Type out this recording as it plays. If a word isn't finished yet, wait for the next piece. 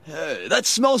Hey, that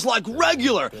smells like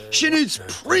regular. She needs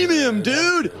premium,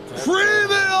 dude.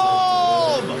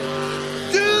 Premium!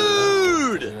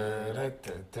 Dude!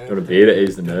 Got a beer to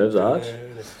ease the nerves, Arch?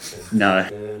 No.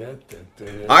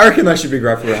 I reckon they should be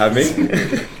grateful to have me.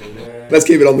 Let's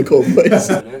keep it on the call, please.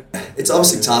 It's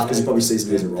obviously tough because he probably sees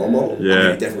me as a role model. Yeah. I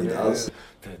mean, he definitely does.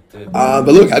 Uh,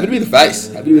 But look, happy to be the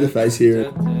face. Happy to be the face here.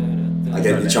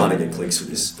 Again, you're trying to get clicks with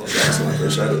this podcast, and I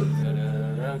appreciate it.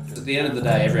 At the end of the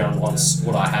day, everyone wants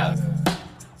what I have.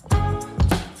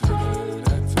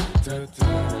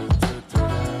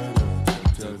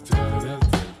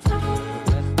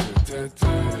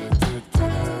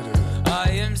 I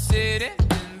am sitting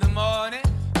in the morning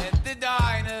at the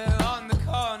diner on the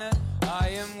corner. I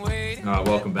am waiting. Alright,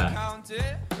 welcome back.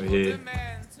 Counter. We're here.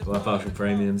 Life Partial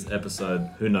Premiums episode.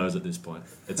 Who knows at this point?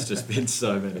 It's just been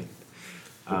so many.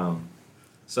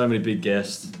 So many big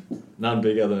guests. None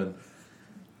bigger than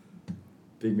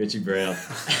Big Mitchy Brown.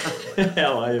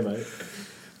 How are you, mate?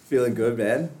 Feeling good,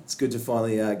 man. It's good to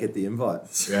finally get the invite.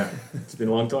 Yeah. It's been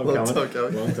a long time coming.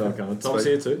 Long time coming. Tom's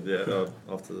here too. Yeah,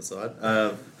 off to the side.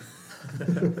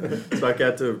 Spoke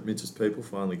out to Mitch's people,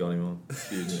 finally got him on.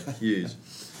 Huge.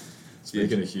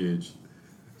 Speaking of huge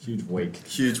week.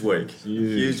 Huge week.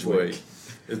 Huge week.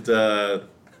 It,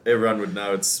 everyone would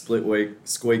know it's split week,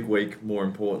 squeak week, more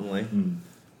importantly.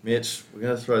 Mitch, we're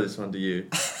going to throw this one to you.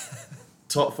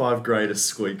 Top 5 greatest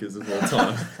squeakers of all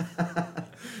time.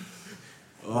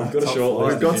 We've got a short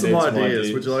list. We've got if some you need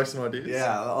ideas. Would you like some ideas?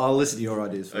 Yeah, I'll listen to your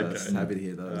ideas first. Okay. Happy to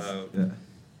hear those. Yeah.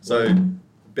 So,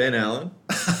 Ben Allen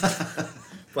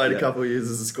played a couple of years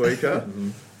as a squeaker.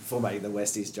 Before making the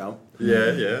West East jump.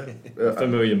 Yeah.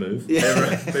 Familiar move.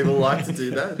 Yeah. People like to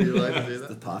do that. Do you like to do The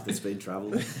that? path that's been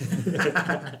travelled.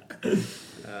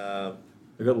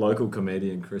 We've got local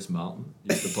comedian Chris Martin.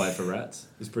 Used to play for Rats.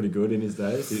 He's pretty good in his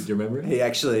days. Do you remember him?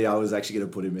 I was actually going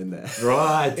to put him in there.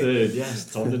 Right, dude.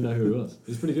 Yes, Tom didn't know who he was.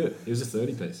 He was pretty good. He was a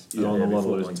 30 piece. Yeah, on a lot of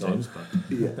before losing my time.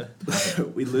 teams, but Yeah.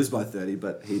 We'd lose by 30,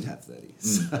 but he'd have 30.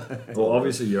 So. well,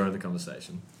 obviously you're in the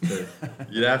conversation. So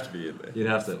You'd have to be in there. you'd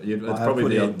have to. It's I have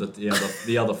probably put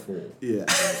the other four. Yeah.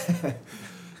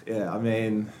 Yeah, I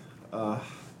mean,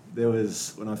 there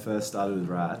was, when I first started with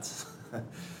Rats,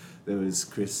 there was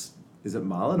Chris, is it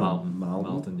Marlon?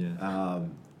 Marlon, yeah.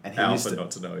 And he Alpha used to,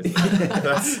 not to know his name.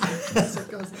 That's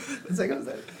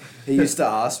he used to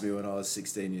ask me when I was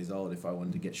 16 years old if I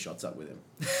wanted to get shots up with him.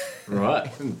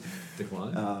 Right.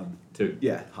 Decline. 2.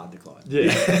 Yeah, hard decline.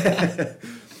 Yeah.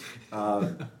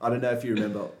 I don't know if you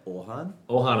remember Orhan.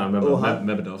 Orhan, I remember. Orhan.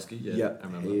 Mebedowski, yeah. Yeah, I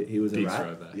remember. he was a Big rat.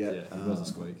 throwback. Yeah, Yeah, he was a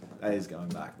squeak. That is going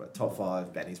back, but top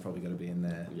 5, Benny's probably going to be in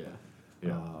there. Yeah.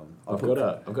 Yeah. I've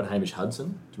I've got Hamish Hudson.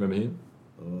 Do you remember him?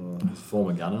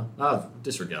 Former gunner.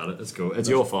 Disregard it. It's cool. It's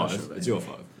your 5. It's your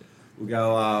 5. We'll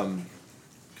go.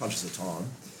 Conscious of time.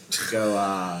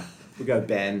 We'll go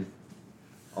Ben.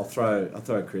 I'll throw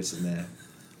Chris in there.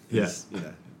 Yeah. He's,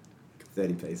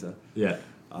 30 piecer. Yeah.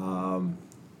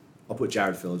 I'll put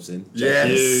Jared Phillips in. Yes.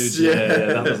 Huge. Yeah,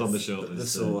 that was on the short list. The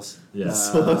sauce. Yeah.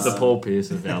 sauce. The Paul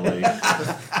Pierce of our league.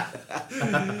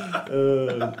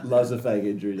 Loves a fake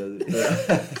injury, doesn't he?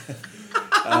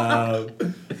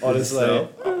 Honestly,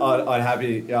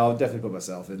 I'll definitely put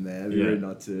myself in there. It'd be rude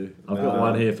not to. I've got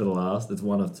one here for the last. It's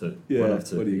one of 2. Yeah, One of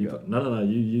 2. what do you got? No.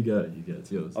 You go.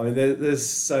 It's yours. I mean, there's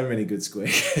so many good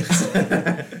squeakers.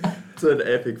 It's an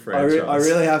epic franchise. I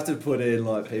really have to put in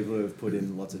people who have put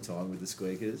in lots of time with the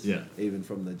squeakers. Yeah. Even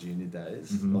from the junior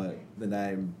days. Mm-hmm. Like the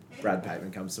name Brad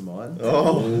Pateman comes to mind.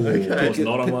 Oh, Of okay. course,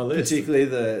 not on my list. Particularly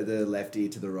the lefty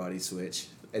to the righty switch.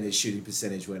 And his shooting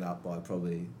percentage went up by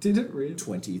probably Did it really?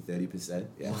 20-30%.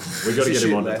 Yeah. We got to get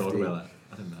him on to Lefty. talk about that.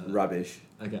 I didn't know that. Rubbish.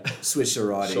 Okay. Switch to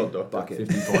righty. Shot doctor.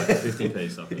 Bucket. 50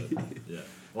 piece. I've heard. Yeah.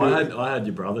 Well, I had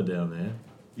your brother down there.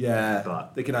 Yeah.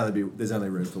 But- there's only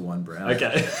room for one Brown.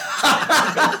 Okay.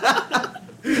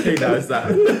 He knows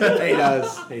that.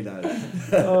 He knows.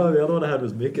 Oh, the other one I had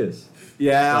was Micasso.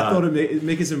 Yeah, I thought of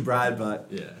Micasso and Brad, but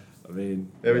Yeah. I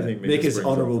mean, Everything Micasso Mick is brings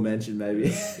honourable up. mention,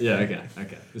 maybe. Yeah.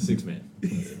 Okay. The 6 man.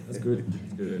 That's good.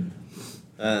 Good.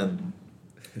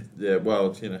 Yeah, well,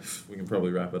 we can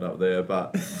probably wrap it up there,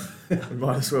 but we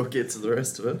might as well get to the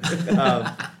rest of it.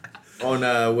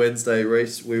 On Wednesday,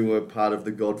 Reece, we were part of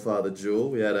the Godfather duel.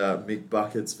 We had Mick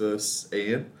Buckets versus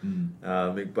Ian.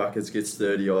 Mick Buckets gets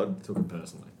 30 odd. Took it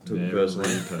personally.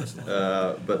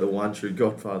 Personally. But the one true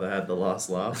Godfather had the last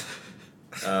laugh.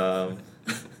 And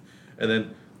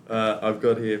then I've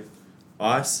got here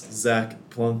Ice Zach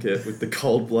Plunkett with the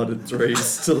cold-blooded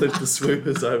threes to lift the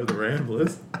Swoopers over the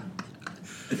Ramblers.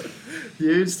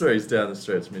 Huge threes down the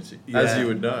stretch, Mitchy, as you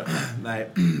would know. Mate,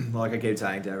 like I keep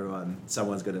saying to everyone,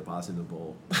 someone's got to pass him the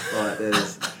ball. Like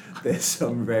there's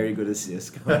some very good assists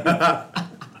coming.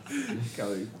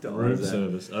 Coming Room down.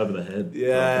 service over the head.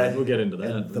 Yeah. Okay, we'll get into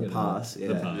that. And the We'll get pass,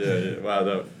 into yeah. Yeah.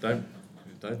 Wow.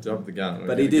 Don't jump the gun.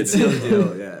 But he did seal the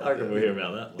deal, yeah. I reckon we'll hear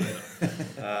about that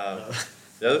later.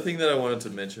 The other thing that I wanted to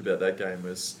mention about that game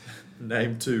was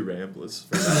name 2 Ramblers.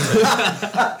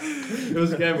 It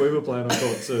was a game we were playing on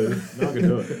court too. No one could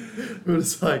do it. It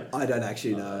was like, I don't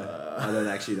actually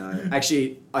know.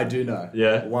 Actually, I do know.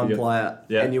 Yeah, One you- player,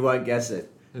 yeah. and you won't guess it.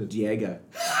 Diego.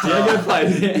 Diego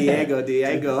played. Diego.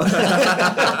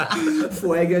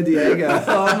 Fuego Diego.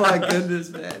 Oh my goodness,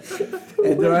 man.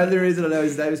 And the only reason I know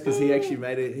his name is because he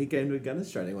actually he came to a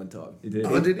gunners training one time. He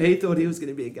did. He thought he was going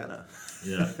to be a gunner.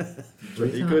 Yeah.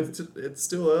 he could. It's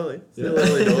still early. Still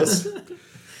early doors.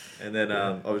 And then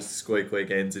obviously Squeak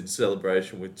Week ends in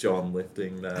celebration with John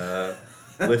lifting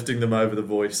them over the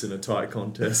voice in a tight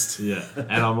contest. Yeah.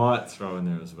 And I might throw in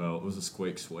there as well. It was a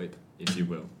squeak sweep, if you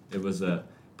will. It was a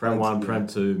Prem 1, Prem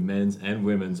 2, men's and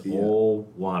women's, all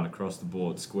won across the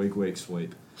board. Squeak Week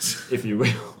sweep, if you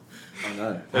will. I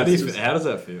know. How does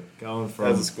that feel? Going from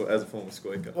As a former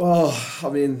squeaker. Oh, I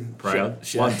mean, proud,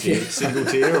 should one I- tier, single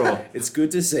tier, or It's good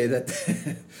to see that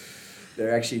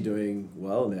they're actually doing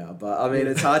well now. But I mean,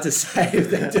 it's hard to say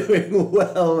if they're doing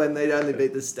well when they only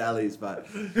beat the Stallies. But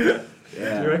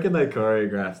yeah, do you reckon they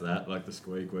choreograph that, like the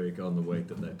Squeak Week, on the week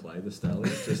that they play the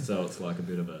Stallions, just so it's like a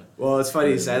bit of a... well, it's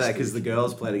funny you say that because the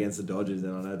girls played against the Dodgers,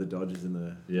 and I know the Dodgers in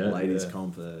the ladies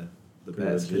comp are the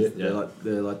Pretty best. legit, 'Cause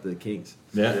they're like the kings.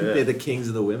 Yeah. They're the kings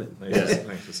of the women.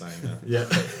 Thanks for saying that. Yeah.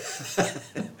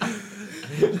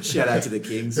 Shout out to the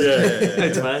kings.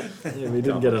 Thanks, mate. Yeah, we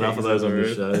didn't get enough of those on the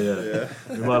Kings show, of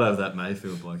yeah. We might have that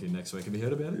Mayfield bloke in next week. Have you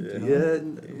heard about it? Yeah,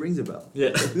 it rings a bell.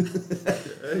 Yeah.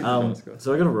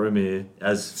 So I got a room here,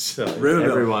 as Rumour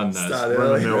mill. everyone knows. Start Rumour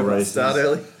early. mill races. Start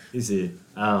early. He's here.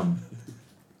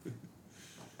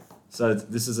 So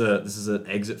this is an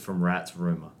exit from Rat's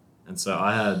rumor, and so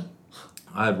I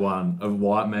had one of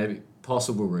why, maybe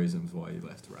possible reasons why you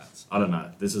left Rats. I don't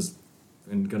know.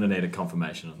 I'm gonna need a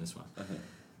confirmation on this one. Okay.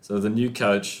 So the new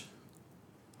coach,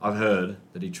 I've heard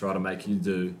that he tried to make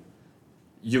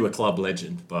you a club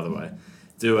legend, by the way,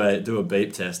 do a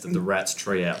beep test of the Rats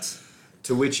tree outs,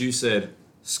 to which you said,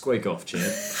 "Squeak off, champ."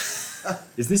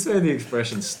 Is this where the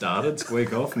expression started,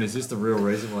 squeak off, and is this the real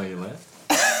reason why you left?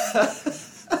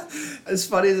 As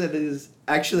funny as it is,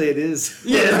 actually it is.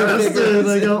 Yeah,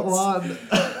 they got one.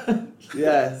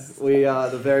 Yeah, we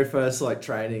the very first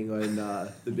training when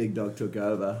the big dog took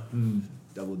over,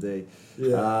 Double D.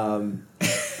 Yeah.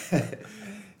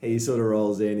 He sort of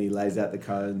rolls in, he lays out the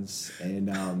cones,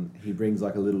 and he brings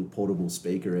like a little portable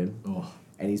speaker in,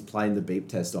 and he's playing the beep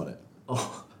test on it.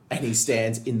 Oh. And he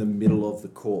stands in the middle of the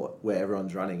court where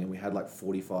everyone's running, and we had like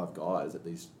 45 guys at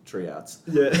these tree outs.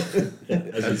 Yeah.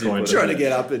 As you pointed Trying to out.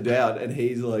 get up and down, and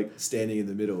he's like standing in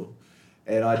the middle.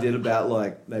 And I did about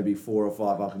like maybe 4 or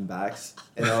 5 up and backs,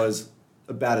 and I was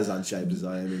about as unshaped as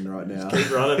I am in right now.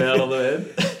 Keep running out on the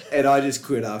head. And I just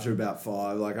quit after about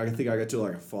 5. Like I think I got to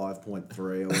like a 5.3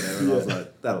 or whatever, and I was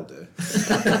like, that'll do.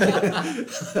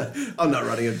 I'm not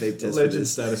running a beep test. Legend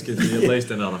status gives me at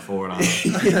least another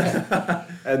 4.5.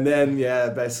 And then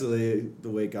basically the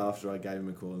week after, I gave him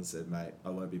a call and said, "Mate, I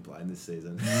won't be playing this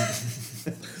season."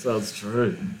 So it's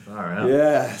true. Far out.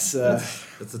 Yeah, so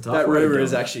It's a tough that way to rumor go.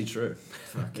 is actually true.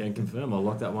 I can confirm. I'll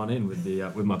lock that one in with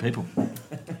my people.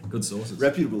 Good sources.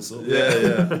 Reputable source.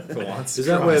 Yeah. For once. Is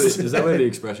that where the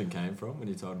expression came from when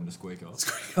you told him to squeak off?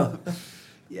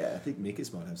 Yeah, I think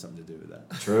Micasso might have something to do with that.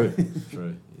 True.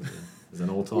 Yeah. There's an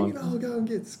all-time. We can all go and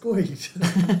get squeaked.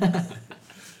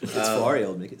 It's fiery,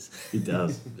 old Micasso. He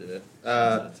does.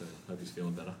 Yeah. Hope he's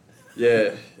feeling better.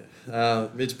 Yeah.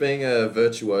 Mitch being a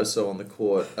virtuoso on the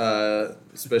court,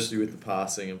 especially with the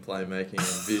passing and playmaking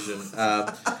and vision,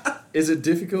 is it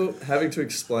difficult having to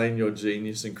explain your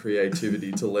genius and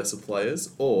creativity to lesser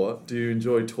players, or do you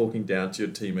enjoy talking down to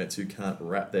your teammates who can't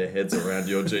wrap their heads around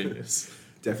your genius?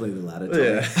 Definitely the latter.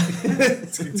 Yeah.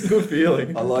 It's a good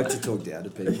feeling. I like to talk down to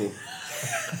people.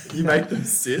 You make them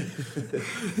sit.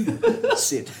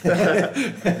 Sit.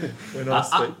 When I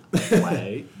speak,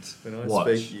 Wait. when I Watch.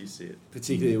 speak, you sit.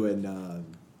 Particularly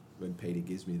when Peter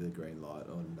gives me the green light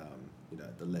on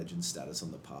the legend status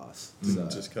on the pass. So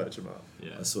Just coach them up.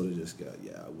 Yeah. I sort of just go,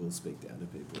 I will speak down to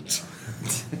people now.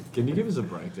 Can you give us a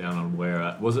breakdown on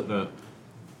where was it the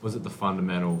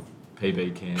fundamental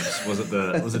PB camps? Was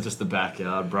it just the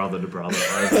backyard, brother to brother?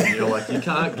 And you're like, you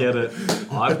can't get it.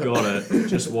 I've got it.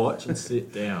 Just watch and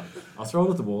sit down. I'll throw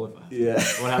it at the wall if I. Yeah.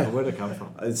 What happened? Where'd it come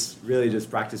from? It's really just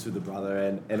practice with the brother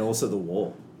and also the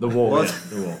wall. The wall. Lots-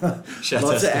 The wall. Shout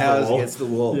Lots out of to the hours wall. against the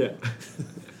wall. Yeah.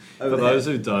 Over For there. those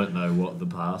who don't know what the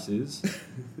pass is,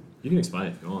 You can explain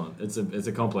it if you want. It's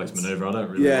a complex maneuver. I don't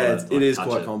really. Yeah, want to, it is touch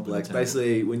quite with complex. a tendon.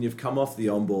 Basically, when you've come off the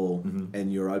on ball Mhm.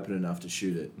 and you're open enough to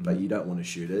shoot it, but you don't want to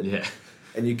shoot it, Yeah.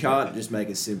 and you can't just make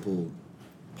a simple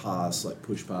pass, like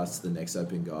push pass to the next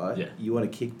open guy. Yeah. You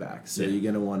want to kick back, so Yeah. you're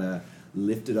going to want to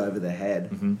lift it over the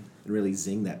head Mhm. and really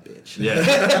zing that bitch. Yeah.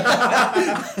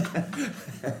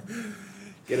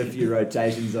 Get a few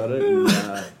rotations on it,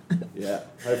 and yeah,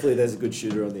 hopefully there's a good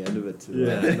shooter on the end of it to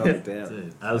knock it down.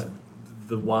 Dude, as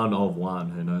the one of one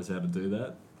who knows how to do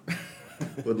that,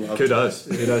 Would love kudos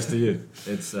to you.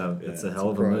 It's a it's hell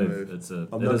of a pro move. move. It's a.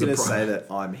 I'm it not is a going to pro- say that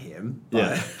I'm him, but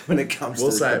Yeah. when it comes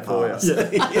We'll to say the it for you.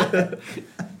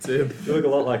 pass, Tim. You look a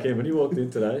lot like him when you walked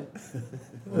in today.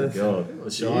 Oh god,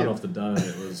 the shine off the dome.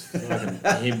 It was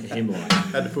fucking him like.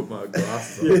 Had to put my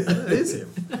glasses on. It is him.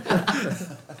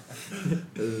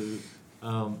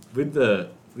 With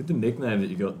the nickname that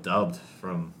you got dubbed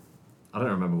from, I don't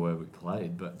remember where we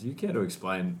played, but do you care to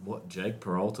explain what Jake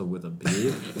Peralta with a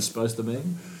beard is supposed to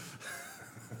mean?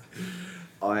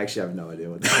 I actually have no idea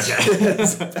what that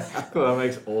is. Well, that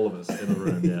makes all of us in the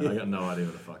room. Yeah, I got no idea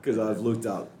what the fuck. Because I've looked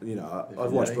up,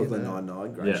 I've watched Yeah, Brooklyn you know.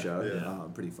 Nine-Nine, great Yeah, show, yeah.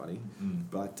 pretty funny, Mm.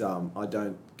 but I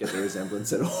don't get the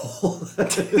resemblance at all.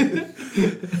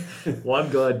 One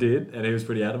guy did, and he was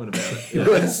pretty adamant about it.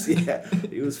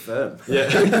 He was firm. Yeah.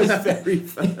 He was very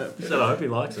firm. He said, I hope he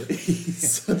likes it.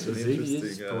 Such an He is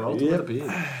interesting. Peralta with a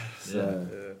beard. So,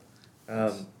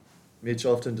 Yeah. Mitch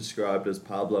often described as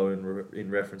Pablo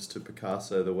in reference to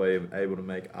Picasso, the way of able to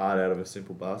make art out of a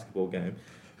simple basketball game.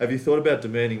 Have you thought about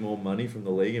demanding more money from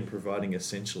the league and providing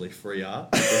essentially free art?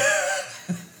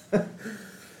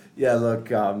 yeah, look,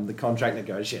 the contract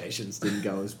negotiations didn't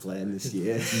go as planned this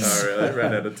year. Oh, really?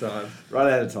 Ran out of time.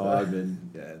 Right out of time,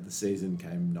 and the season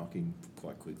came knocking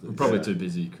quite quickly. We're probably so- too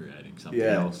busy creating something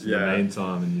Yeah. else in Yeah. the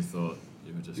meantime, and you thought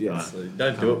you were just Yeah. going So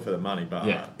don't do it for the money, but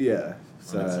Yeah. Yeah,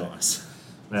 so that's so nice.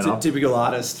 Man, I'll- typical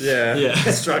artist. Yeah. Yeah.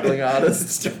 Struggling artist.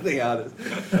 Struggling artist.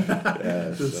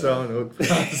 Yeah, Just so- throwing hook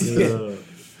passes. Yeah.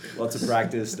 Lots of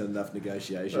practice and enough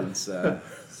negotiations. So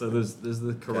So there's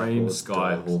the Kareem Cowboys,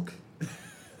 sky dogs. hook.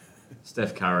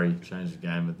 Steph Curry changed the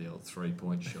game with the old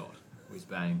 3-point shot. Whiz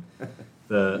bang.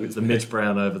 The Mitch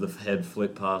Brown over the head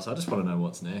flip pass. I just want to know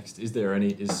what's next. Is there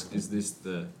any? Is this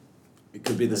the it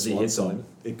could be the Has he swan hit song. something?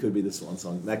 It could be the swan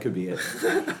song. That could be it.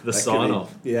 the sign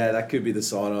off? Yeah, that could be the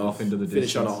sign off. Off into the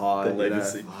finish on a distance. high. The you know,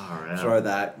 legacy. Far out. throw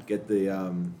that. Get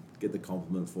the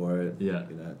compliment for it. Yeah.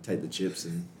 Take the chips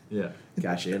and Yeah.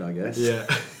 cash in. I guess. Yeah.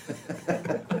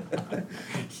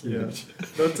 Huge.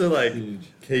 Not to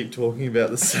keep talking about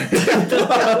the same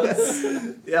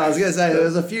Yeah, I was gonna say there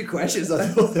was a few questions I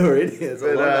thought they were in here. There's a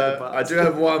lot about the I past. do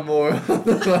have one more. I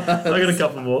got a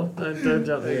couple more. Don't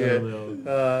jump the gun on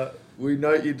the old. We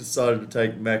note you decided to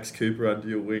take Max Cooper under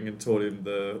your wing and taught him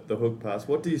the hook pass.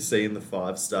 What do you see in the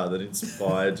 5-star that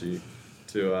inspired you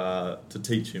to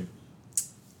teach him?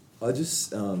 I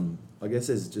just, I guess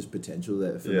there's just potential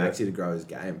there for Yeah. Maxi to grow his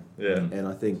game. Yeah. And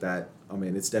I think that,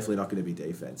 it's definitely not going to be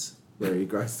defense where he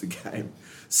grows the game.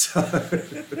 So,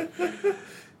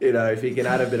 if he can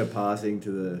add a bit of passing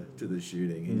to the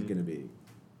shooting, he's going to be,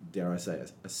 dare I say,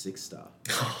 a 6-star.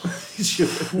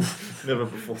 Never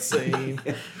before seen.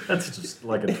 That's just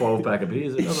like a 12-pack of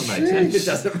beers. It doesn't make sense. It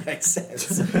doesn't make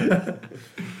sense.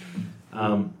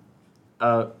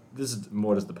 This is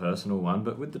more just the personal one,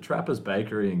 but with the Trappers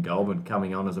Bakery in Goulburn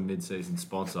coming on as a mid-season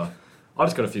sponsor, I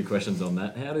just got a few questions on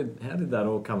that. How did that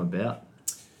all come about?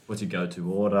 What's your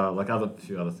go-to order? Like a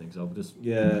few other things. I'll just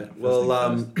Yeah. first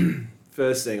Well, things first.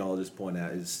 first thing I'll just point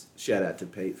out is shout out to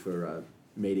Pete for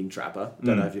meeting Trapper.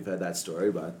 Don't know if you've heard that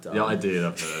story, but Yeah, I did.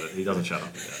 I've heard it. He doesn't shut up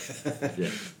about it. Yeah.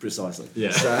 precisely.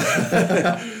 Yeah.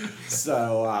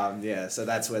 So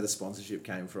that's where the sponsorship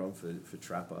came from for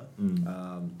Trapper.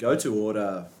 Mm. Go to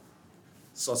order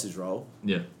sausage roll,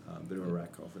 Yeah. bit of a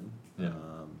rat coffin. Yeah.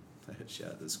 Shout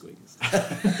out to the Squeakers.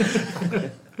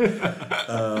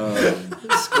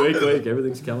 Squeak week.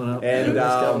 Everything's coming up. And Everything's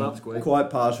coming up. Squeak. quite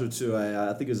partial to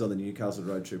I think it was on the Newcastle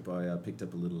road trip. I picked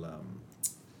up a little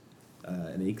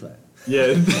an eclair.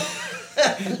 Yeah.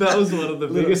 That was one of the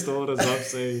biggest orders I've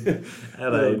seen at a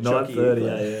Little chocky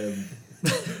 9:30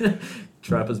 a.m.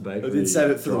 Trappers Bakery. I did save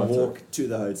it for the drive-thru. walk to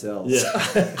the hotel. Yeah.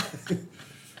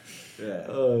 Yeah.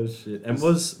 Oh shit! And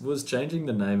was changing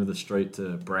the name of the street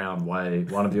to Brown Way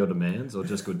one of your demands, or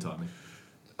just good timing?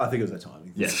 I think it was a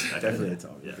timing. Yeah, thing. okay. Definitely a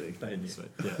timing Yeah. thing. They knew. Sweet.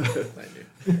 Yeah. They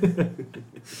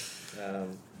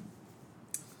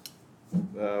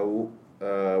knew.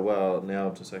 Well, now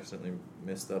I've just accidentally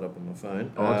messed that up on my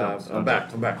phone. Oh, I'm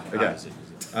back. Okay.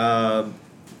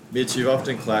 Mitch, you've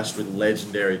often clashed with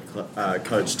legendary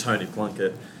coach Tony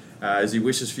Plunkett. as he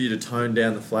wishes for you to tone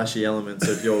down the flashy elements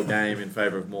of your game in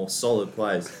favour of more solid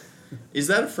plays. Is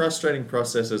that a frustrating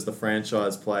process as the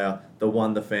franchise player, the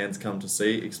one the fans come to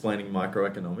see, explaining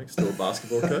microeconomics to a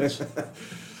basketball coach?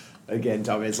 Again,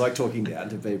 Tommy, it's like talking down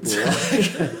to people.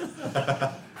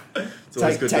 It's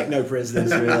always good Take to, no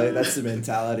prisoners, really. That's the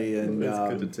mentality. And it's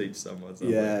good to teach someone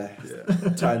something. yeah, Yeah.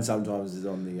 Tone sometimes is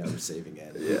on the receiving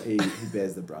end. Yeah. He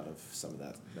bears the brunt of some of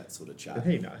that sort of chat. But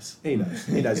he knows. He knows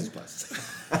his place.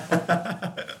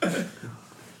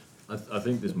 I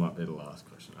think this might be the last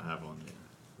question I have on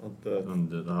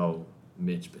the whole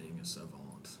Mitch being a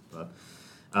savant. But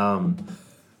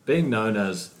being known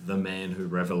as the man who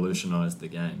revolutionised the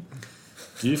game,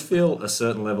 do you feel a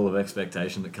certain level of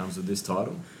expectation that comes with this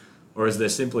title? Or is there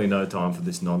simply no time for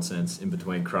this nonsense in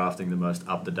between crafting the most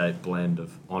up-to-date blend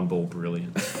of on-ball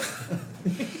brilliance?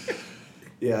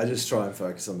 Yeah, I just try and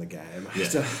focus on the game.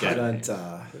 Yeah, I don't.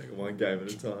 One game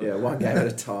at a time. Yeah, one game at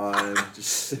a time.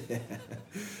 Just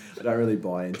I don't really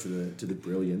buy into the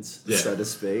brilliance, so to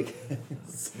speak.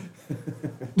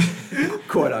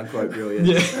 Quote unquote brilliance.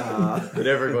 Yeah. That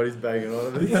everybody's banging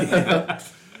on about.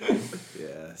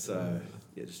 Yeah. So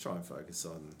just try and focus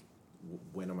on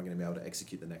when am I going to be able to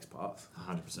execute the next pass.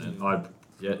 100%.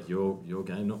 Your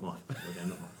game, not mine. Your game,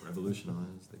 not mine.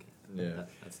 Revolutionise the game. Yeah.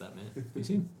 That's that man. He's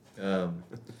him.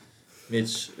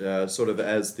 Mitch, sort of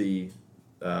as the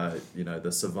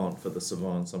the savant for the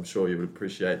savants, I'm sure you would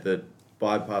appreciate that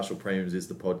Bipartial Premiums is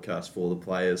the podcast for the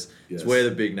players. Yes. It's where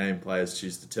the big name players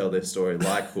choose to tell their story,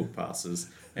 like hook passes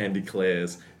and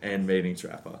declares and meeting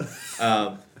trapper,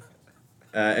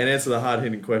 and answer the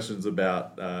hard-hitting questions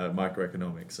about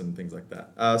microeconomics and things like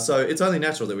that. So it's only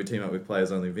natural that we team up with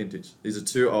Players Only Vintage. These are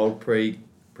two old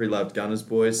pre-loved Gunners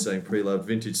boys selling pre-loved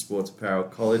vintage sports apparel,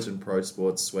 college and pro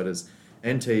sports sweaters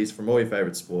and tees from all your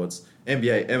favourite sports: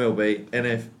 NBA, MLB,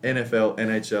 NFL,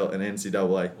 NHL, and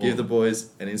NCAA. Give the boys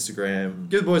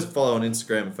a follow on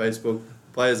Instagram and Facebook,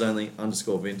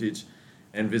 playersonly_vintage,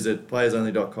 and visit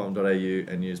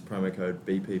playersonly.com.au and use promo code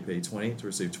BPP20 to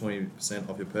receive 20%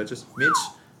 off your purchase. Mitch,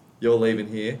 you're leaving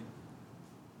here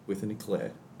with an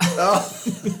eclair.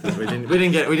 we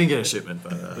didn't get a shipment,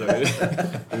 but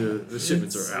The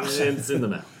shipments are out. it's in the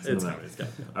mail. It's in the mail.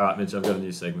 All right, Mitch, I've got a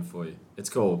new segment for you. It's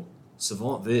called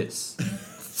Savant This.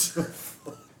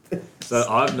 So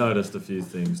I've noticed a few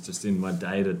things just in my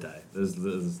day-to-day. There's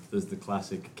the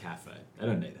classic cafe. They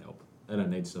don't need help. They don't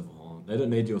need savant. They don't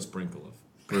need your sprinkle of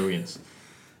brilliance,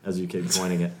 as you keep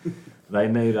pointing it. They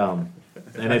need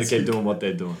to keep doing what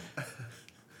they're doing.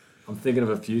 I'm thinking of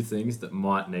a few things that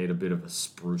might need a bit of a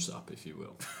spruce up, if you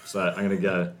will. So I'm gonna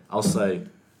go. I'll say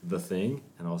the thing,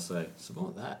 and I'll say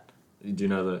savant that. Do you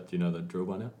know the drill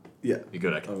by now? Yeah. You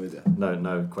good? Okay. I'm with you.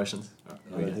 No questions. All right,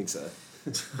 I don't think so.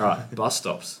 All right, bus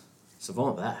stops.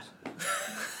 Savant that.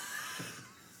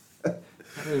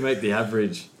 How do we make the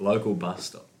average local bus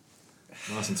stop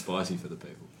nice and spicy for the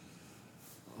people?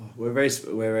 We're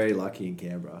very lucky in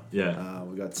Canberra. Yeah.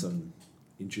 We've got some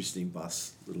interesting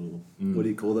bus little. What do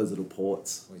you call those little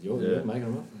ports? Well, you're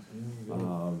making them up.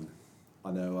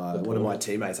 I know one of my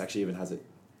teammates actually even has it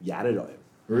yatted on him.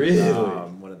 Really?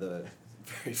 One of the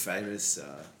very famous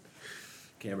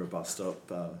Canberra bus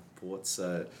stop ports.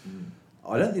 So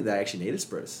I don't think they actually need a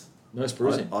spruce. No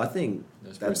sprucing. I think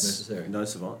No spruce that's necessary. no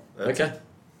savant Okay.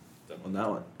 on that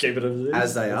one. Keep it as it is.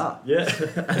 As they are. Yeah.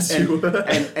 As you were.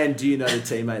 And do you know the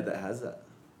teammate that has that?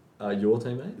 Your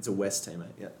teammate? It's a West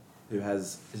teammate, yeah. Who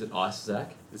has... Is it Ice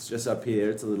Zach? It's just up here.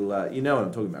 It's a little... you know what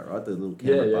I'm talking about, right? The little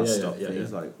Canberra bus stop yeah,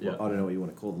 things. yeah. Like, Yeah. I don't know what you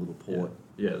want to call the little port.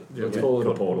 Yeah. Let's call it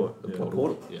a portal. A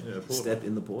portal. Yeah. Step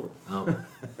in the portal.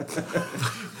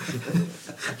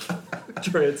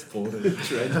 Transported.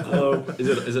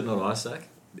 Is it not Ice Zach?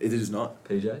 It is not.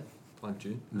 PJ? Plank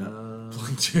June? No.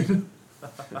 Plank June.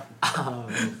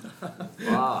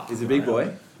 Wow. He's a big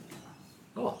boy.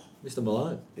 Oh, Mr.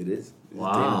 Malone. It is. It's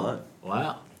Wow. Dean Malone.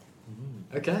 Wow.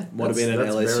 Okay. Might have been an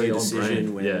That's very LSU on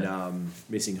decision brand. when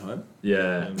missing home.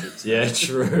 Yeah. Yeah,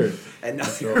 true. And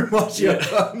nothing reminds you of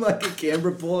home like a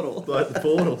Canberra portal. Like the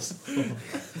portals.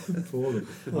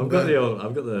 I've got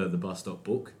the bus stop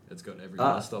book. It's got every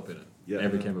bus stop in it. Yeah.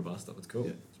 Every Canberra bus stop. It's cool.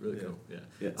 Yeah. It's really cool. Yeah.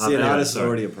 Yeah. See, an anyway, artist sorry.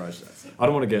 already approached that. I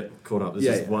don't want to get caught up.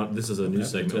 Yeah. This is a new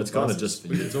segment. It's kind of just for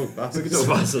We you. can talk buses. We can talk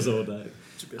buses all day.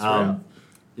 Best route.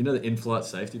 You know the in-flight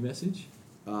safety message?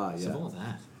 Ah, So yeah. all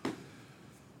that.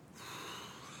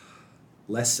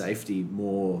 Less safety,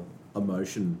 more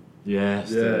emotion.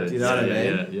 Yes. Yeah. Do you know what I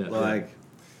mean? Yeah. Like,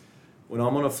 when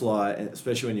I'm on a flight, and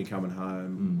especially when you're coming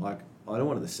home, like, I don't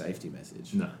want the safety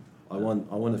message. No. I want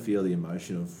to feel the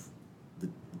emotion of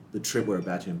the trip we're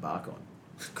about to embark on.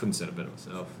 couldn't said it better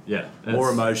myself. Yeah. More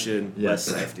that's- emotion, Yeah. less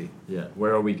safety. Yeah.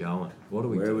 Where are we going? What are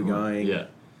we Where are we doing? going? Yeah.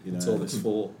 You know, What's all this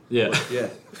for? Yeah. Yeah.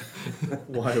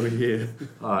 Why are we here?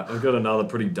 All right, I've got another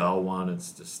pretty dull one.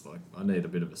 It's just like I need a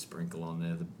bit of a sprinkle on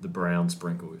there, the brown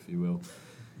sprinkle, if you will.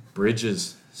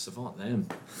 Bridges, savant them.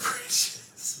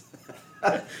 It's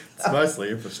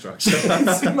mostly infrastructure.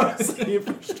 It's mostly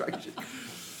infrastructure.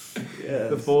 Yeah.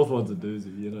 The fourth one's a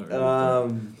doozy, you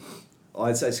know.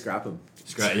 I'd say scrap them.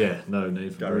 Great, yeah, no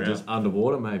need for Go bridges. around.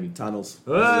 Underwater, maybe. Tunnels.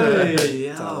 Hey,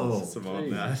 yo. Tunnels. Savant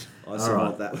that. I All support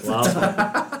right, that. last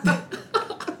one.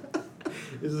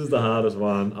 This is the hardest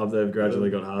one. They've gradually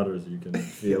got harder, as you can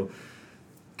feel.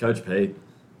 Coach Pete.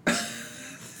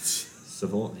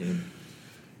 Savant him.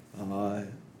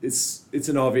 It's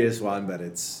an obvious one, but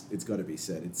it's got to be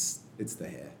said. It's the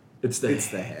hair. It's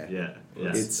the hair. Yeah,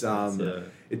 yeah. It's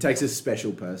it takes a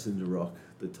special person to rock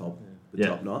the top Yeah.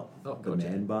 top knot, Oh, the gotcha.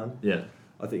 man bun. Yeah.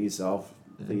 I think yourself.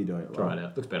 I think you're doing it Try right. it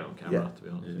out. Looks better on camera, Yeah. to be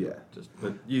honest. Yeah. Just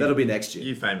But That'll be next year.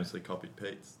 You famously copied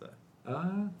Pete's, though.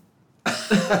 I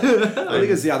think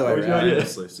it's the other way Oh, around. yeah.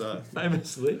 Famously so.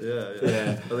 famously. Yeah.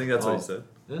 Yeah. I think that's what Oh. he said.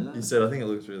 Ah. You said, I think it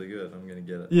looks really good. I'm going to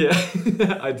get it. Yeah,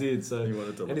 I did. So, You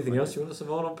wanted to look anything like else you want to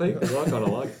savant on, Pete? 'Cause I kind of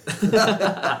like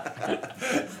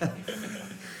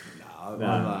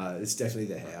it. It's definitely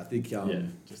the hair. I think. Yeah,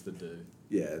 just the do.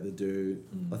 Yeah, the do.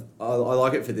 I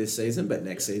like it for this season, but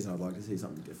next season I'd like to see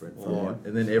something different from Oh, him.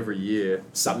 and then every year,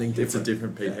 Something it's a different.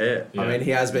 different Pete hair. Yeah. I mean,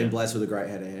 he has been Yeah. blessed with a great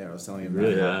head of hair. I was telling him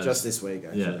Really that has. just this week.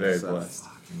 Actually. Yeah, very So, blessed.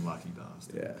 Fucking lucky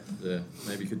bastard. Yeah. Yeah,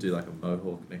 maybe you could do like a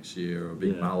mohawk next year or a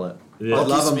big Yeah. mullet. Yeah. I'd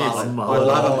love a Smith. mullet. I'd mullet.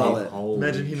 love a Oh, mullet. holy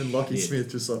Imagine him and Lockie shit. Smith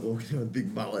just like walking in with a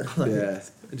big mullet. Yeah,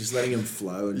 and just letting him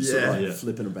flow and just sort of Yeah. like Yeah.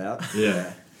 flipping about.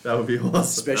 Yeah. That would be awesome.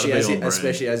 Especially That'll be on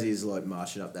especially as he's like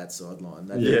marching up that sideline.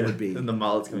 That Yeah, would be and the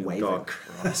mullet's going to waving. go,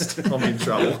 Christ, I'm in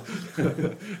trouble.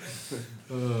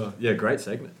 Yeah, great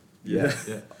segment. yeah.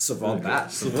 Yeah. Savant Okay.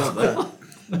 that. Savant that.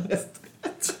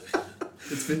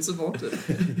 It's been savanted.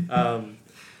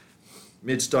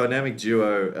 Mitch, dynamic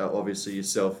duo, obviously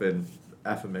yourself and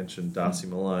aforementioned Darcy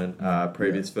Malone,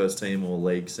 previous first team or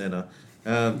league centre.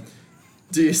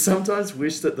 Do you sometimes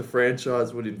wish that the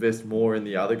franchise would invest more in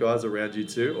the other guys around you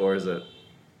too, or is it?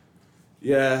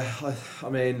 Yeah, I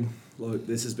mean, look,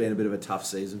 this has been a bit of a tough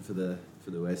season for the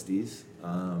Westies.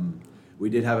 We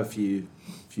did have a few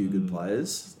good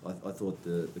players. I thought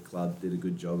the club did a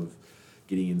good job of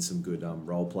getting in some good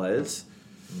role players.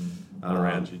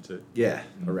 Around you too? Yeah,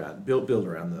 around build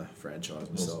around the franchise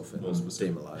myself more and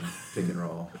specific. Team Alone, pick and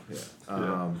roll.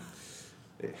 Yeah.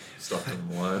 Stockton and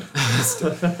Malone.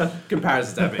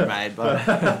 Comparisons have been made,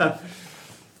 but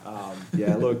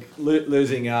yeah, look,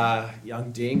 losing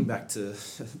young Ding back to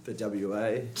the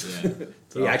WA.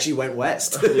 He actually went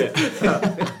west.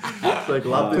 Like,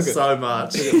 love this so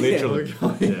much. Literally.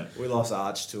 Yeah. We lost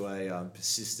Arch to a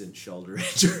persistent shoulder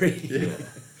injury.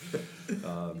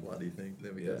 Bloody thing.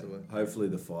 Never Yeah. gets away. Hopefully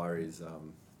the Fireys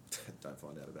don't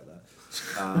find out about that.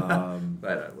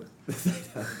 They don't.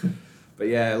 But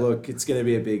yeah, look, it's going to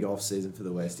be a big off season for the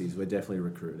Westies. We're definitely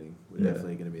recruiting. We're Yeah.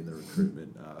 definitely going to be in the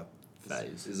recruitment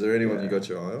Phase. Is there anyone Yeah. you got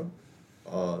your eye on?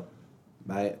 Oh,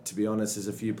 mate. To be honest, there's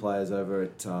a few players over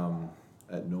at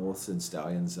Norths and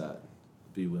Stallions that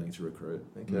be willing to recruit.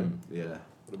 okay. Yeah.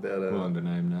 What about Willing to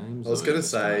name names? I was or going to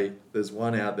just say, there's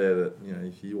one out there that, you know,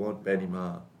 if you want Benny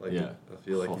Ma, like, Yeah. I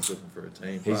feel like he's looking for a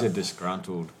team. He's a but-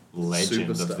 disgruntled legend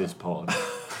Superstar. of this pod.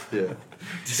 yeah.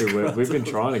 So we've been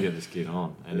trying to get this kid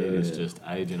on, and it is Yeah. just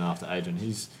agent after agent.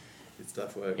 He's It's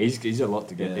tough work. he's a lot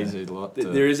to get. Yeah. He's a lot.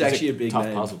 There is he's actually a big tough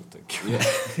name. puzzle to. Yeah.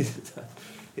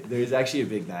 There is actually a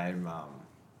big name,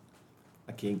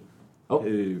 a king, Oh.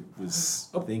 who was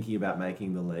thinking about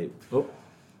making the leap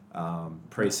Oh,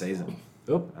 pre-season.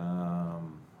 oh,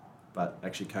 But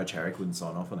actually, Coach Herrick wouldn't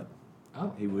sign off on it.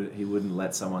 oh. He wouldn't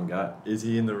let someone go. Is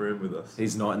he in the room with us?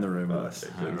 He's not in the room with Oh, us.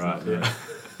 okay, Oh, good. right. Yeah.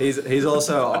 He's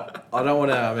also. I don't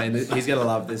want to. I mean, he's gonna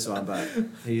love this one, but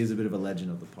he is a bit of a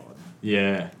legend of the pod.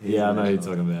 Yeah. He's Yeah. I a know who you're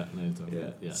legend. talking about. I know who you're talking Yeah.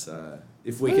 about. Yeah. So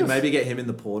if we can maybe get him in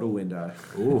the portal window,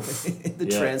 Oof. in the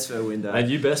Yeah. transfer window. And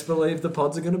you best believe the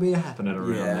pods are going to be happening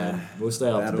around Yeah. then. We'll stay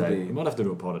up to That'll date. be- We might have to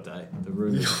do a pod a day. The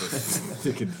room is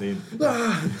thick and thin.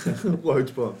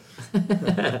 Woj bomb.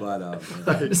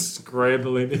 But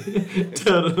Scrambling.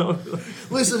 Turn it on.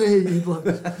 Listen here, you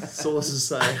blokes. Sources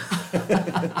say.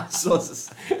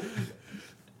 sources.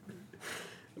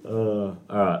 All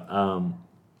right.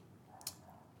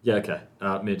 Yeah, okay.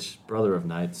 Mitch, brother of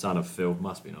Nate, son of Phil,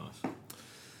 must be nice.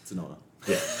 It's an honour.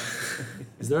 Yeah.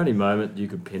 Is there any moment you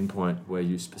could pinpoint where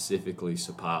you specifically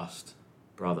surpassed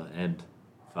brother and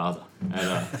father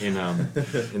and, in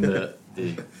the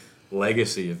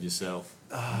legacy of yourself?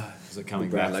 Was it coming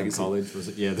Brown back legacy. from college? Was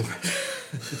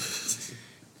it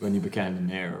when you became the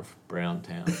mayor of Brown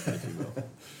Town, if you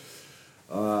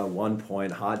will? 1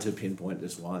 point, hard to pinpoint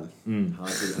just one. Mm.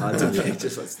 Hard to pick.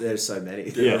 Just there's so many.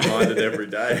 Yeah. Reminded every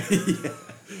day.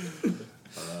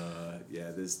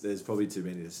 There's probably too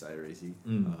many to say, Reese.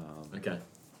 Okay.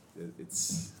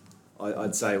 It's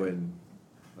I'd say when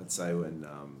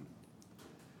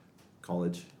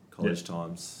college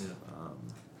times. Yeah.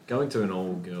 Going to an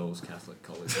all-girls Catholic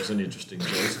college was an interesting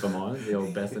choice for mine. The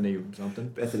old Bethany something.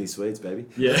 Bethany Sweets, baby.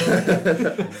 Yeah.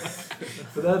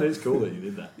 But that is cool that you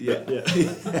did that. Yeah.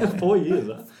 Yeah. 4 years,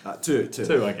 huh? Two. Okay,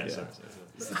 Yeah. sorry.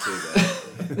 It's the two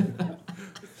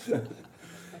there.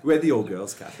 Where'd the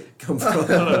all-girls Catholic come from?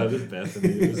 No, just Bethany.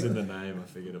 It was in the name. I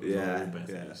figured it was all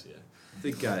Bethany's, yeah. I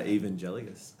think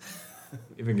Evangeligus.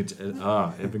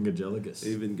 Evangeligus.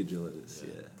 Evangeligus,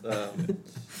 yeah.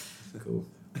 Cool.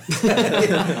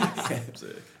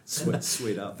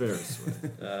 Sweet up. Very sweet.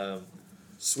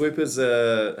 Swoopers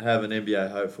have an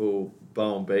NBA hopeful,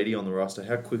 Bowen Beatty, on the roster.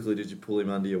 How quickly did you pull him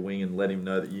under your wing and let him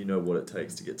know that you know what it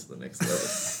takes to get to the next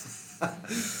level?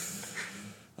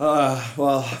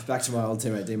 Well, back to my old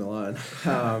teammate D Malone.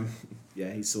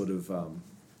 He's sort of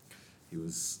he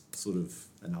was sort of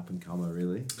an up and comer,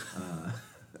 really.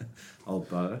 Old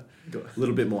Bo, a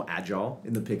little bit more agile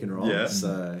in the pick and roll. Yeah.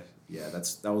 So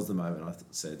that was the moment I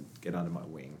said, get under my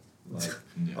wing. Like,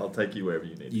 I'll take you wherever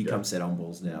you need you to go. come set on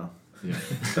balls now. Yeah.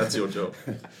 That's your job.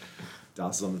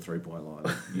 Dust on the 3-point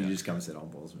line. You Yeah. just come set on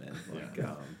balls, man. Like,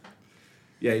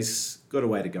 Yeah. He's got a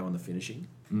way to go in the finishing.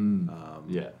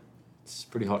 Yeah. It's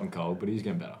pretty hot and cold, but he's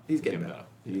getting better. He's getting better.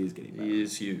 He is getting better. He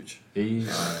is huge.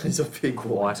 He's a big boy.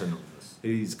 quite enormous.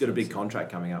 He's got a big contract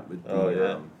coming up with the,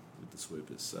 with the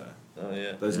Swoopers. So Oh,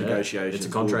 yeah. those negotiations. It's a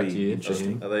contract will be year.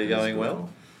 interesting. Are they going well?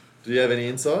 Do you have any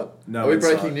insight? No Are we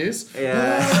insight. breaking news?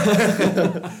 Yeah.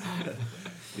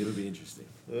 It'll be interesting.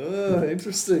 Oh,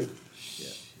 interesting.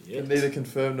 Yeah. Can neither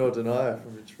confirm nor deny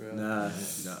from Rich Brown. No.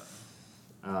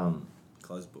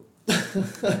 Closed book.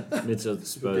 Mitch, I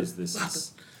suppose this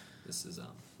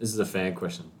is a fan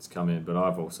question that's come in, but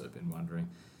I've also been wondering,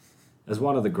 as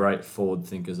one of the great forward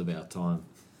thinkers of our time,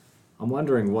 I'm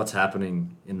wondering what's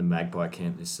happening in the Magpie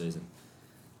camp this season.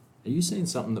 Are you seeing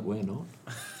something that we're not?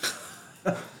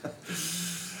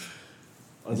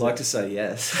 I'd like to say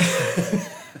yes.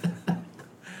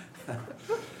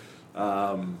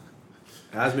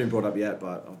 It hasn't been brought up yet,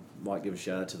 but I might give a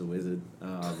shout out to the Wizard.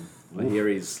 I hear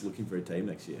he's looking for a team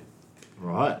next year.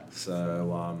 Right.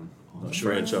 So not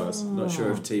sure. Franchise. Not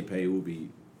sure if TP will be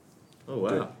Oh,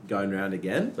 wow. going around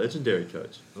again. Legendary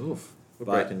coach. Oof. What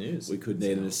But breaking news. We could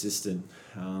need an assistant,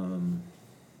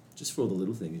 just for all the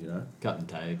little things, Cutting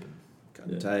tape.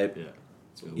 cutting tape, Yeah.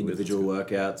 individual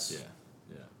workouts, Yeah.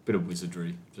 Yeah. Bit of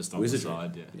wizardry just on Wizardry. the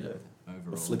side. Yeah. Yeah. a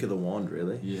Overall. flick of the wand,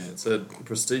 really. Yeah. It's a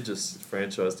prestigious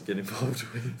franchise to get involved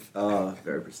with. Oh,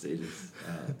 very prestigious.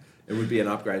 It would be an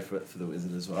upgrade for the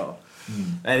Wizard as well.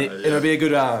 And yeah. it'll be a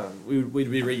good,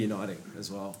 we'd be reuniting as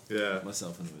well. Yeah.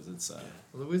 Myself and the Wizard, so.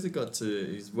 Well, the Wizard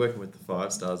he's working with the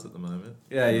 5 stars at the moment.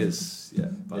 Yeah, he is. Yeah.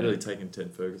 Really taking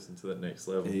Ted Ferguson to that next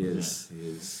level. He is.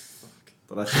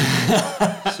 But I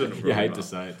think Shouldn't have You brought hate him to up.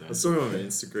 say it, I though. saw him on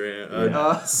Instagram.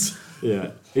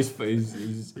 Yeah. He's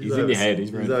in your head. He's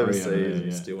very free over overseas there, and he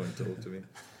yeah. still won't talk to me.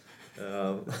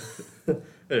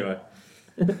 Anyway,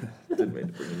 didn't mean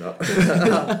to bring him up.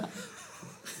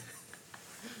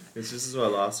 This is my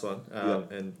last one,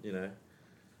 and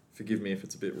forgive me if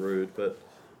it's a bit rude, but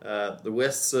the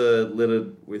Wests are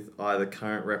littered with either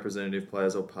current representative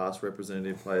players or past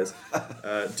representative players.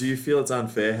 Do you feel it's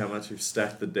unfair how much you've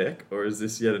stacked the deck, or is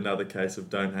this yet another case of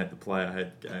don't hate the player,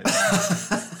 hate the game?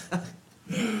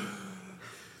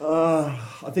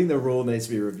 I think the rule needs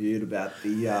to be reviewed about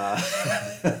the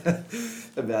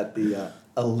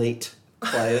elite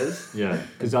players. Yeah,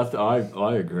 because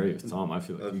I agree with Tom. I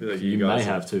feel like you may guys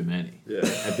have too many. Yeah,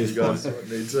 At this you guys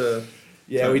point. need to.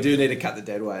 Yeah, we do need to cut the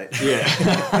dead weight. Yeah.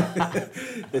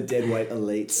 The dead weight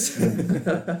elites.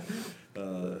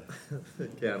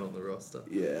 Count on the roster.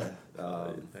 Yeah. Hate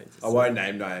to I say won't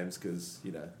name names because,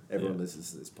 everyone Yeah.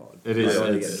 listens to this pod. It is. I don't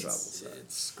want to get in It's, trouble. So.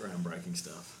 it's groundbreaking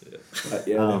stuff.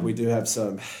 Yeah. We do have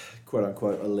some quote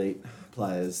unquote elite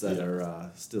players that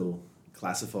are still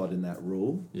classified in that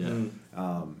rule. Yeah.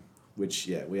 Which,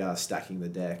 we are stacking the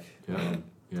deck. Yeah.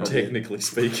 Yeah. Technically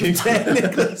speaking.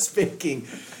 Technically speaking,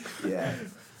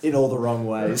 in all the wrong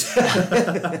ways.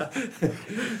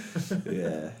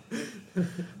 Yeah.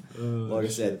 Like I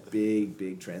said,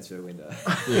 big transfer window.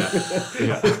 Yeah.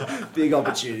 Big You're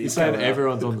opportunities. saying coming up.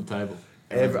 everyone's on the table.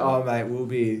 Mate, it'll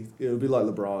be like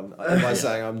LeBron. Am I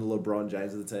saying I'm the LeBron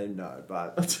James of the team? No,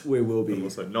 but we will be. I'm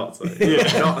also not saying.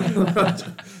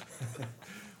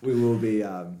 We will be.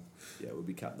 We'll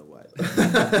be cutting the weight.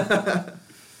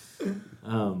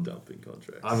 Dumping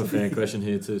contracts. I have a fan question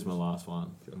here too. It's my last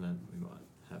one, and then we might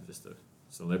have just a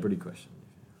celebrity question.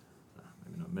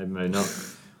 Maybe not.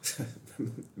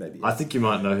 Maybe. I think you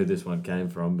might know who this one came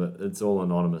from, but it's all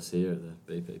anonymous here at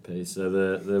the BPP. So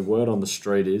the word on the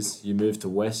street is you moved to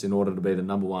West in order to be the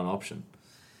number one option.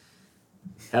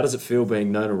 How does it feel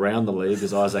being known around the league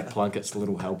as Isaac Plunkett's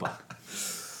little helper?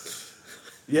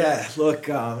 Yeah, look,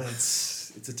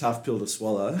 it's a tough pill to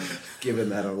swallow, given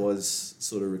that I was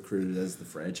sort of recruited as the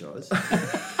franchise.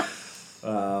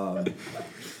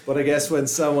 But I guess when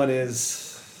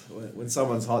someone's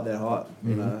hot, they're hot,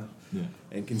 you know. Yeah.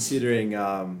 And considering,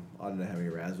 I don't know how many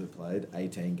rounds we played,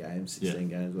 18 games, 16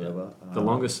 games, whatever. The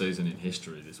longest season in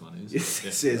history, this one is.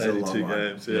 This is a long 82 one.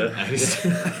 games, yeah.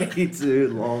 82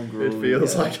 long It grueling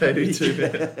feels games. like 82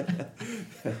 games.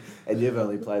 And you've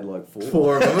only played like 4.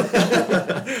 4 of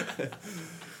them.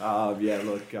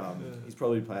 He's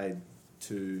probably played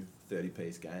 2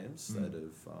 30-piece games that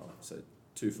have, so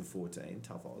 2 for 14,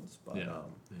 tough odds. But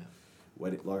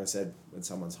like I said, when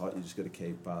someone's hot, you just got to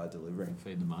keep delivering.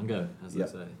 Feed the mungo, as they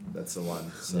say. That's the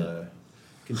one. So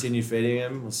continue feeding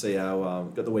him. We'll see how.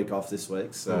 Got the week off this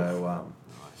week, so Nice.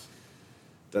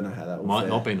 don't know how that will Might fare.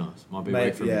 not be nice. Might be a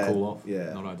week for him to cool off.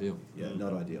 Yeah. Not ideal. Yeah,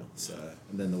 not ideal. So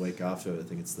and then the week after, I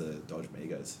think it's the Dodge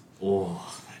Migos.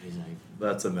 Oh, that is a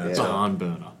That's a match. barn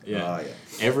burner. Yeah. Oh, yeah.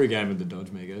 Every game with the Dodge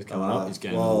Migos coming up is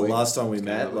game of the week. last time we It's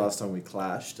game of the week. last time we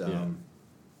clashed,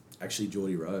 actually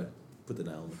Geordie Rowe put the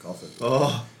nail in the coffin.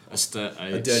 Oh, A stalwart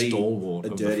of the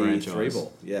dirty franchise.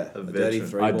 3-ball. Yeah, A a dirty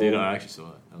veteran. 3-ball. I did. I actually saw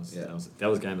it. Yeah. That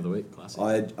was game of the week. Classic.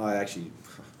 I actually,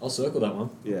 I'll circle that one.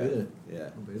 yeah, I'll be there. yeah.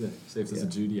 I'll be there. See if there's a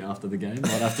Yeah. duty after the game.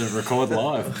 Might have to record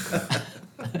live.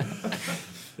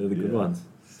 They're the good ones.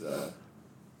 So,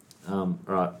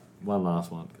 Right, one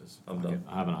last one because I'm done.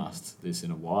 I haven't asked this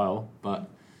in a while. But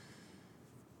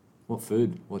what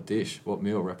food, what dish, what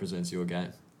meal represents your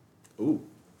game? ooh,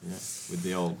 Yeah, with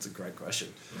the old. that's a great question.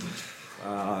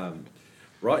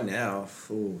 Right now,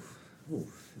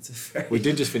 it's a very. We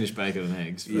did just finish bacon and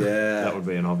eggs. But Yeah. that would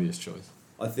be an obvious choice.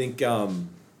 I think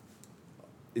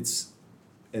it's,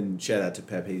 and shout out to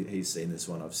Pep. He's seen this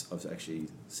one. I've actually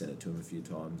sent it to him a few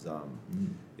times.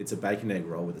 It's a bacon egg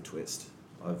roll with a twist.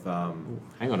 I've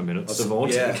Hang on a minute, I've-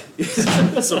 Savant. Yeah,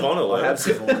 Savannah I alert. have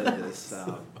savonted this.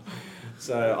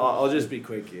 So I'll just be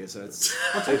quick here. So it's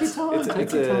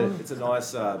a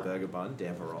nice burger bun,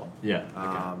 damper roll. Yeah.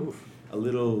 Okay. Oof. A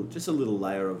little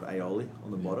layer of aioli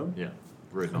on the bottom. Yeah.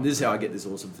 Rude. And this is how I get this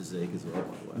awesome physique as well,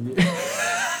 by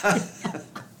the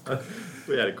way.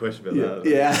 We had a question about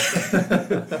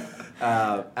that.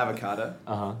 Yeah. Avocado,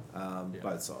 Yeah.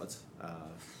 both sides.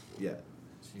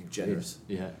 Generous.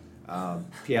 Yeah.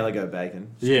 Pielago bacon.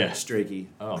 Yeah. Streaky,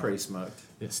 Oh. pre-smoked.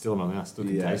 It's still in my mouth. Still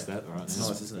can Yeah. taste that right now. It's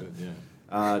nice, isn't it?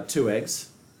 Yeah. 2 eggs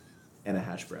and a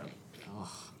hash brown. Oh.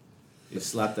 You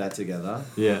slap that together.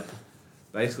 Yeah.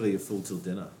 Basically a full till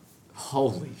dinner.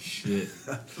 Holy shit.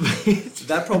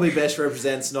 That probably best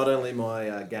represents not only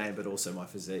my game but also my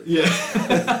physique. Yeah.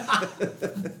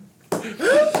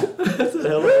 That's a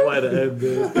hell of a way to end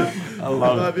there. I That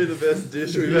love might it. be the best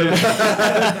dish we've ever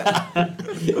had.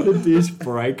 The dish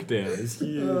breakdown is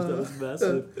huge. That was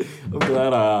massive. I'm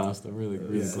glad I asked. I'm really glad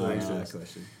Thanks I for that asked.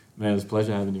 question. Man, it's a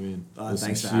pleasure having you in. There's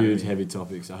thanks some for having huge, me. heavy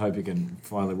topics. I hope you can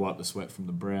finally wipe the sweat from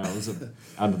the brows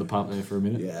under the pump there for a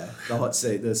minute. Yeah, the hot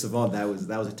seat, the savant. That was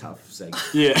a tough segment.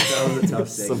 Yeah. That was a tough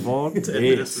segment. Savant. 10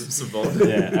 minutes of Savant.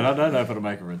 Yeah, and I don't know if it'll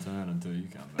make a return until you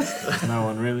come back. There's no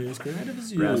one really as creative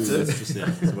as you. Round two. That's just it.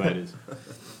 That's the way it is.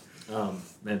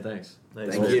 Man, thanks.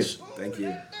 Thanks, Thank Mitch. you. Thank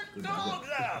you. Good job.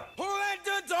 Who let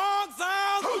the dogs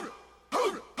out? Who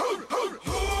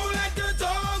let the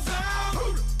dogs out?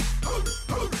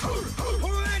 Who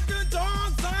let the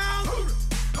dogs out? Who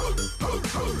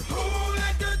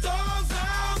let the dogs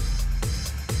out?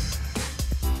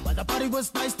 While the party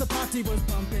was nice, the party was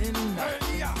pumping. Hey,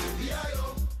 yeah.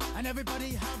 And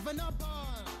everybody having a ball.